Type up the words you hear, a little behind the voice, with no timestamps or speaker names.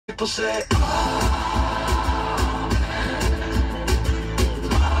People say,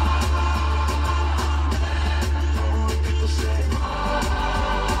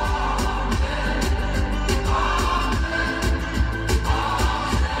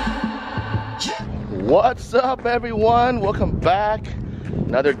 What's up, everyone? Welcome back.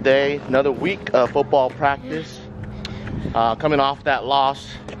 Another day, another week of football practice. Coming off that loss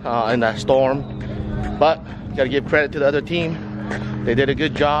in that storm, but gotta give credit to the other team. They did a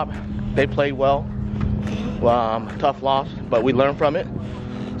good job. They played well. Tough loss, but we learned from it.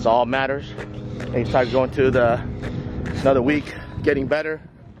 It's all that matters. And it's time going to another week, getting better,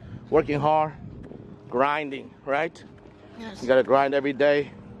 working hard, grinding, right? Yes. You gotta grind every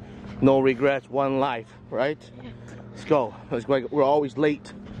day. No regrets, one life, right? Yeah. Let's go. We're always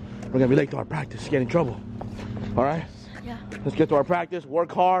late. We're gonna be late to our practice, get in trouble. All right? Yeah. Let's get to our practice,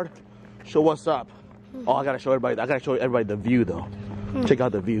 work hard, show what's up. Oh, I gotta show everybody the view though. Check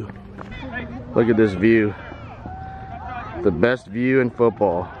out the view. Look at this view. The best view in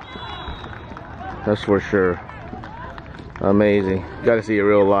football. That's for sure. Amazing. You gotta see it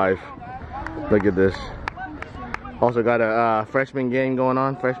real life. Look at this. Also got a freshman game going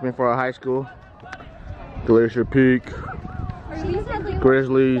on. Freshman for our high school. Glacier Peak.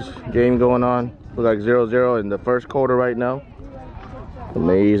 Grizzlies game going on. Look like 0-0 in the first quarter right now.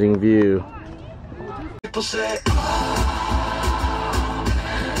 Amazing view. people say,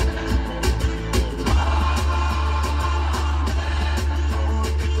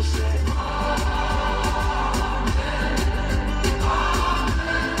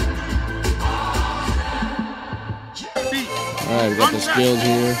 Alright, we got the skills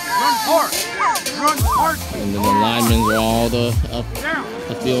here. And then the linemen are all up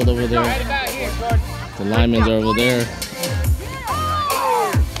the field over there. The linemen are over there.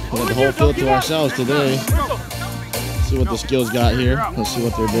 We got the whole field to ourselves today. Let's see what the skills got here. Let's see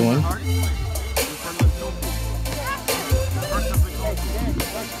what they're doing.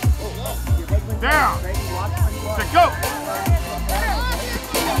 Down. To go.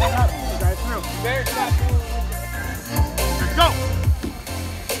 Go!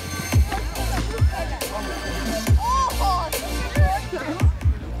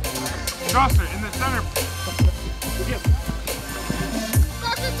 Trust it, in the center.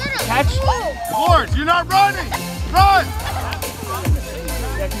 Catch. Lord, you're not running! Run!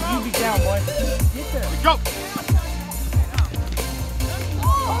 Yeah, you be down, boy. Get there. Go!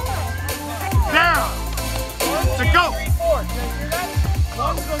 Down! To go!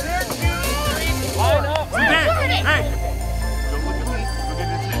 Long go there, 2, 3, 4. Hey!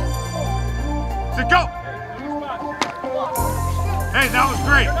 To go! Hey, that was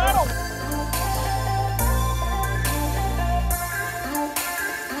great!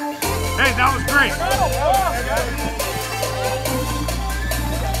 Hey, that was great!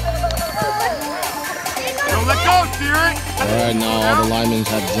 Don't let go, Tiara! Alright, now all the linemen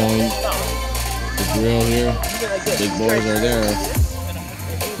have joined the drill here. The big boys are there.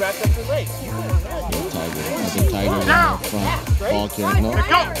 Tiger. I think Tiger's in the front. Ball carrier. No.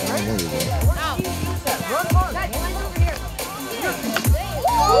 There we go.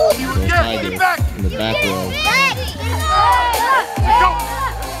 There's Tiger in the back row.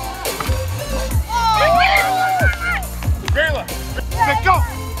 Ayla, let's go.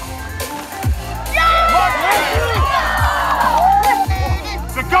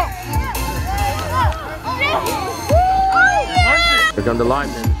 Let's go. Here come the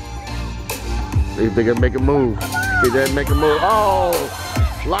linemen. See if they can make a move. See if they can make a move. Oh,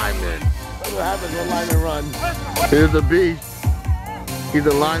 lineman. That's what happens when linemen run. Here's the beast. He's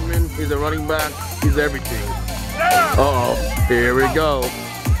a lineman. He's a running back. He's everything. Uh-oh. Here we go.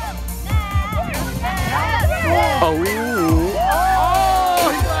 Oh,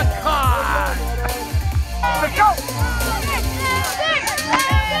 he got caught. Let's go.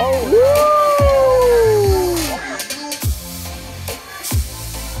 Oh,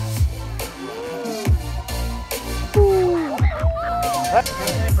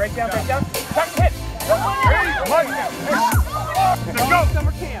 Break down, break down. Tuck, hit. Let's go.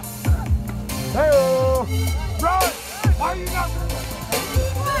 Summer camp. Hey-oh. Run. Why are you not?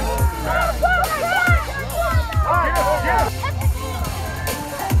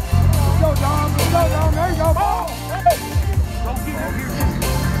 Go, Dom. Go, Dom. There you go. Ball.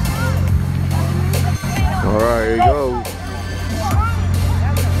 all right, here he goes.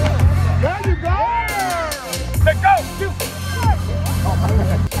 There you go. Let's go. Shoot.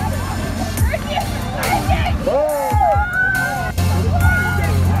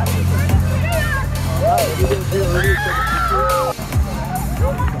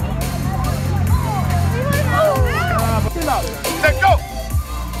 Let's go!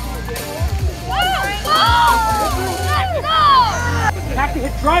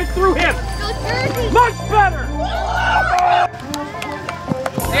 Drive through him. Much better.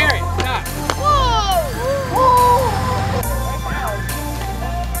 Aaron, stop.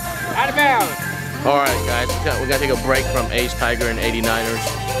 Out of bounds. All right, guys, we gotta take a break from Ace Tiger and 89ers,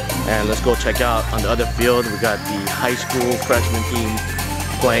 and let's go check out on the other field. We got the high school freshman team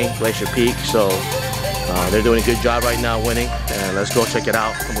playing Glacier Peak, so they're doing a good job right now, winning. And let's go check it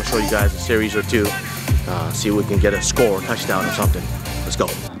out, and we'll show you guys a series or two. See if we can get a score, touchdown or something. Let's go.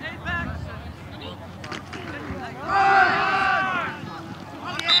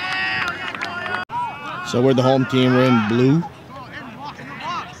 So we're the home team. We're in blue.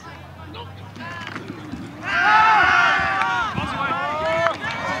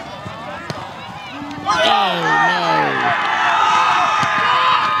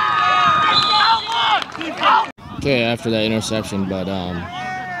 Okay, after that interception, but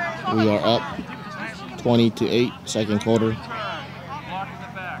we are up 20-8, second quarter.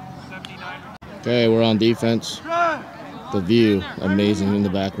 Okay, we're on defense. The view, amazing in the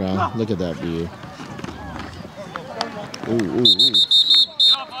background. Look at that view. Ooh, ooh, ooh.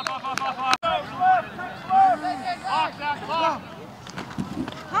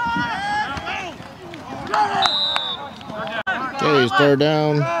 Okay, it's third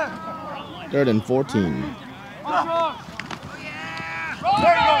down. Third and 14.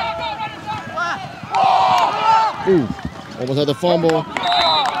 Ooh, almost had the fumble.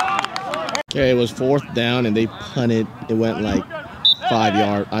 Okay, it was fourth down and they punted. It went like 5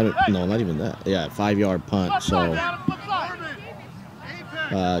 yard. No, not even that. Yeah, 5 yard punt. So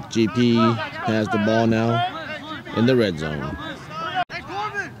GP has the ball now in the red zone.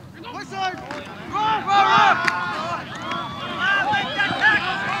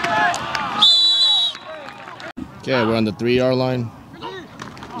 Okay, we're on the 3 yard line.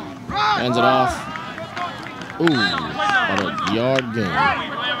 Hands it off. Ooh, about a yard gain.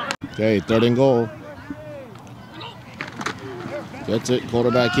 Okay, third and goal. Gets it,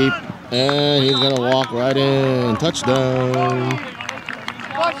 quarterback keep, and he's gonna walk right in. Touchdown.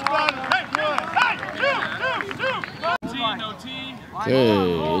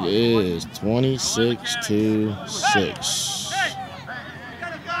 Okay, it is 26-6.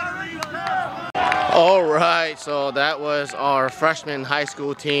 All right, so that was our freshman high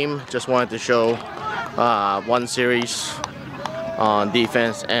school team. Just wanted to show one series on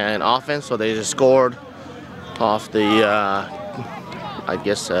defense and offense. So they just scored off the, I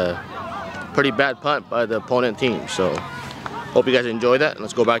guess, pretty bad punt by the opponent team. So hope you guys enjoy that.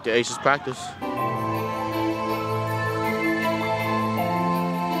 Let's go back to Ace's practice.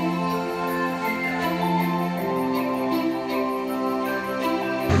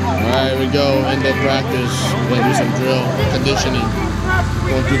 Alright, we go, end of practice. We're gonna do some drill, conditioning.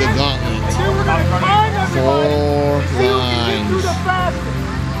 Going through the gauntlet. 4 lines of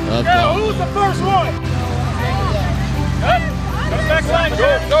gauntlet. Who's the first one? Back line,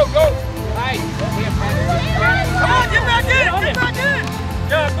 go. Nice. Come on, get back in.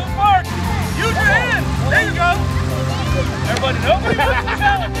 Yeah, good mark. Use your hand. There you go. Everybody know?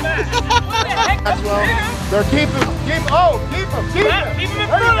 That's well. They're keep him. Keep him in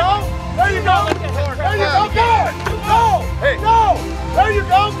front of him. There you go. Go. Hey. Go. There you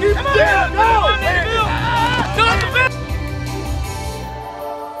go. Keep him there. Go. Come on.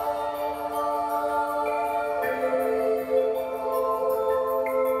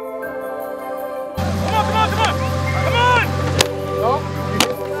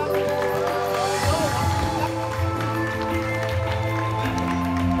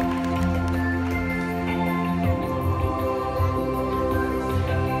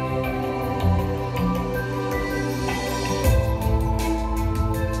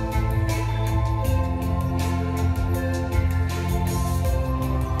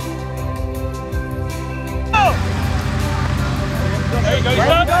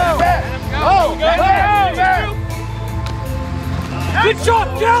 Good shot,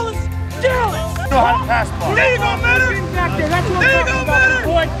 Dallas! You know how to pass ball. There you go, Matter! There you go, Matter!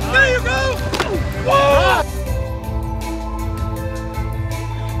 There you go! Whoa!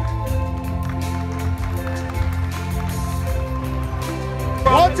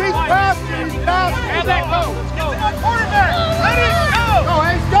 Once he's passed, he's passed. Have that go! Let's go! Quarterback! Let it go! Go,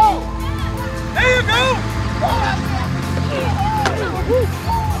 Ace, go! There you go!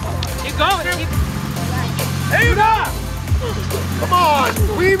 Keep going! There you go! Come on,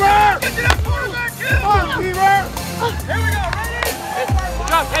 Weaver! Get to that quarterback, kid! Come on, Weaver! Here we go, ready? Good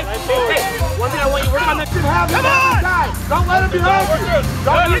job, hey, one thing I want you to work on that. Come on! Don't let him behind you!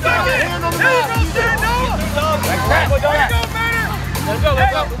 Don't let him behind you! Hand on the There you back! go, Shenandoah! There you go, Matter! Let's go,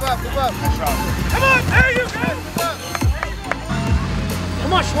 move up. Come on, there you go! Come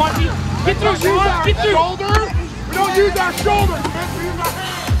Come on, Schwanty. Get through, Schwanty. Get through. Shoulder. We don't use our shoulders, man. We use our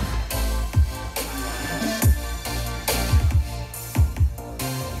hands.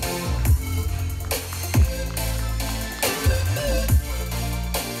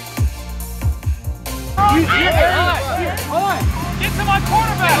 Get to my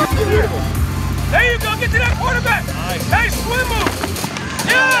quarterback. There you go. Get to that quarterback. Nice. Hey, swim move.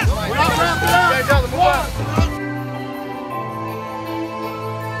 Yes.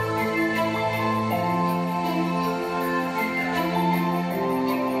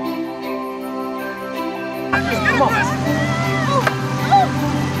 Come on.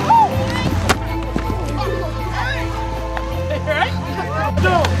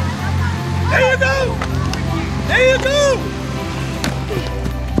 There you go. There you go.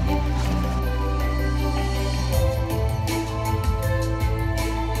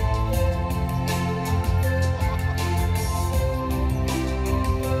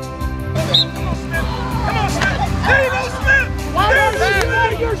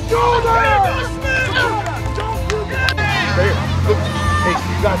 Your shoulder! There you go, Smith! Hey,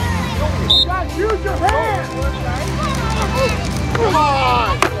 you got to use your hands! Come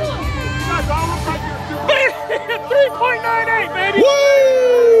on! You guys all look like you're 3.98, baby!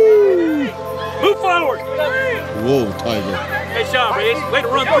 Woo! Move forward! Whoa, Tiger. Hey, Sean, man. Way to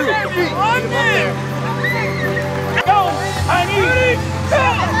run through. Run there! Go! I need go!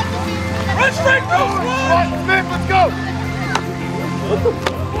 Run straight through! Run! Smith, let's go! 4.43!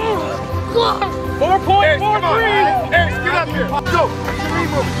 Harris, get up here! Go!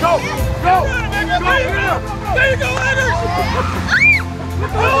 Go! Go! There you go, Anders!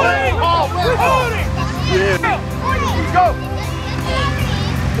 Holding! Holding! Yeah. Go!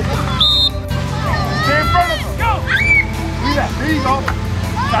 Stay in front of him! Go! Do that. There you go.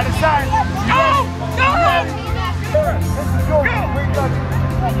 Side to side. Go! Go!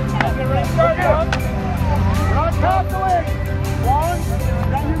 Go! Not top the leg. One.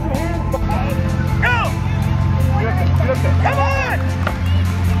 Now use your hands. Go! Come on!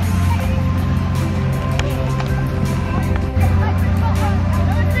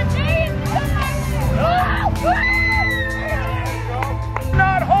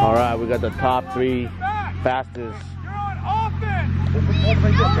 All right, we got the top 3 fastest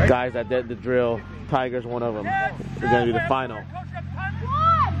guys that did the drill. Tiger's one of them. It's gonna be the final.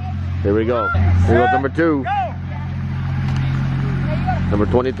 Here we go. Here goes number 2. Number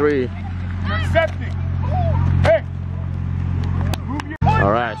 23. Accepting. Hey.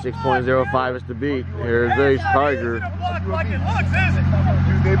 All right, 6.05 is the beat. Here's a Tiger. Like it looks, is it?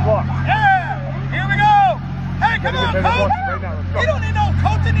 Dude, they block. Yeah! Here we go! Hey, come on, coach! You don't need no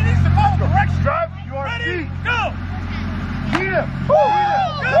coaching, he needs to follow directions. Drive your Ready? feet. Go! Get him. Go!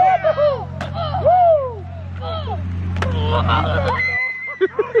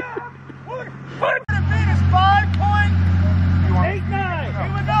 What the beat is 5.89.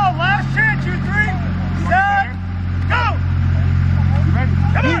 Here we go. Last chance, you 3. Set. Go!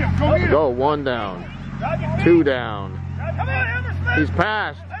 Come on! Go get him. Go, 1 down, 2 down. Come on, Emerson! He's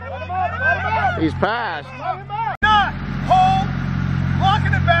passed. He's passed. Not hold,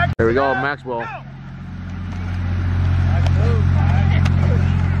 blocking it back. There we go, Maxwell.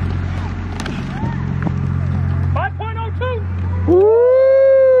 5.02. Woo!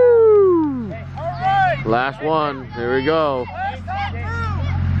 All right. Last one. Here we go. Last time through.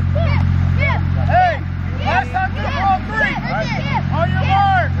 Hey, last time through for all 3. On your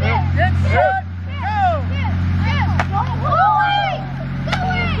mark. Get set.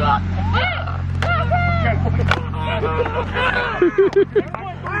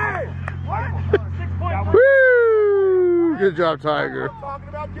 Woo! Good job, Tiger. Talking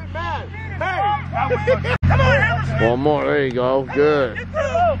about get mad. Hey. Come on, Emerson. One more. There you go. Good. Get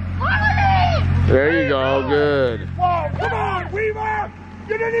through. There you go. Good. Whoa, come on, Weaver.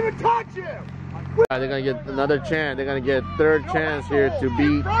 You didn't even touch him. They're gonna get another chance. They're gonna get a 3rd chance here to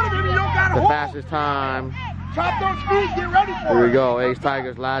beat the fastest time. Chop those feet. Get ready for it. Here we go. Ace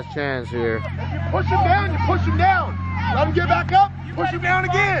Tiger's last chance here. If you push him down, you push him down. Let him get back up. Push him down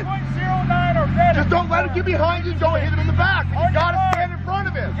again. 0.09 or better. Just don't let him get behind you. Don't hit him in the back. You gotta stand in front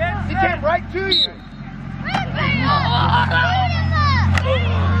of him. He came right to you.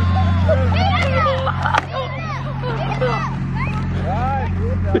 Right.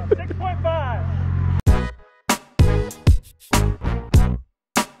 6.5.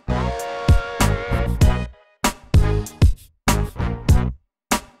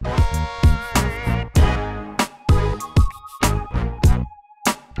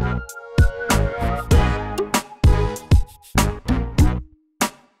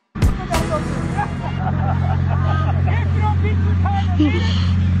 beat your time.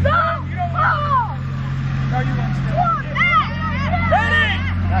 Stop! You don't want No, you won't stay. Ready?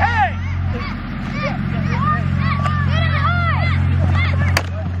 Hey!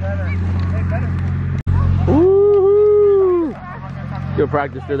 Woo-hoo. Good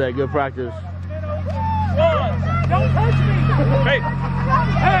practice today, good practice. Don't touch me! Hey!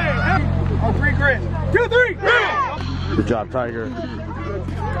 Hey! On 3 grit. 2, 3, grit! Good job, Tiger.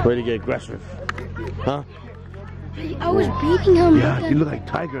 Way to get aggressive. Huh? I was beating him. Yeah, you look like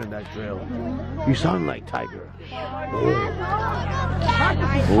Tiger in that drill. You sound like Tiger.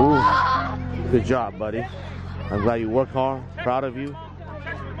 Ooh. Good job, buddy. I'm glad you work hard. Proud of you.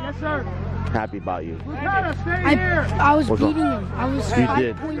 Yes, sir. Happy about you. I was beating him. I was You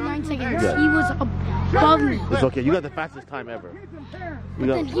did. 5.9 seconds. Yeah. He was above me. It's okay. You got the fastest time ever. You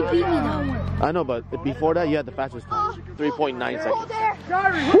Then he beat me that one. I know, but before that, you had the fastest time. 3.9 seconds.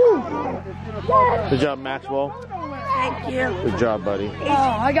 Good job, Maxwell. Thank you. Good job, buddy.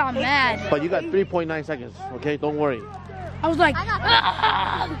 Oh, I got mad. But you got 3.9 seconds, okay? Don't worry. I was like,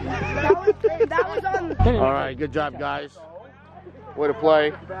 that was on. All right, good job, guys. Way to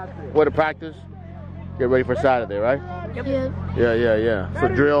play. Way to practice. Get ready for Saturday, right? Yeah. Yeah. So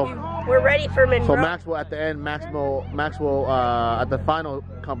drill. We're ready for Monroe. So Maxwell at the end, Maxwell at the final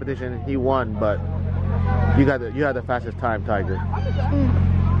competition, he won, but you had the fastest time, Tiger.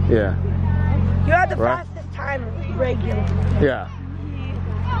 Yeah. You had the Right? fastest time regular. Yeah.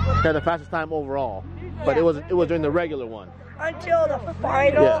 You had the fastest time overall, but it was during the regular one. Until the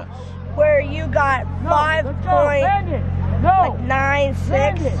final, Yes. where you got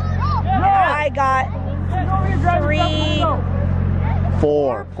 5.96, and I got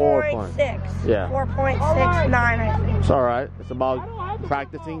 4.6. Yeah. 4.69, I think. It's all right. It's about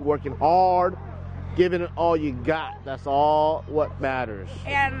practicing, working hard, giving it all you got. That's all what matters.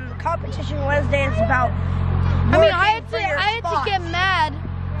 And competition Wednesday is about. I had to get mad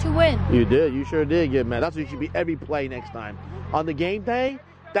to win. You did. You sure did get mad. That's what you should be every play next time. On the game day,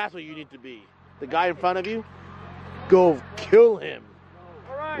 that's what you need to be. The guy in front of you, go kill him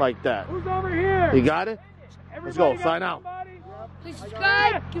like that. Who's over here? You got it? Let's go. Sign out. Please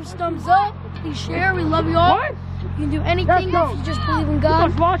subscribe, give us a thumbs up, please share. We love you all. What? You can do anything if you just believe in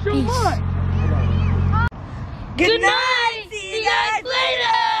God. Peace. Good night. See you guys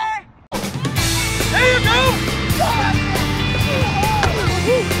later. There you go.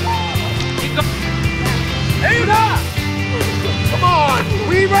 There you go. Come on,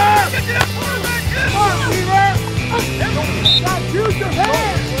 Weaver. Get to that quarterback. Come on, Weaver. God, use your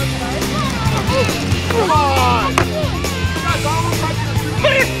hands. Come on. That's almost like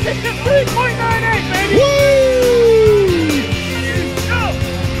 3.98, baby. Woo!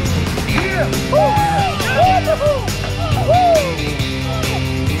 Yeah. Woo!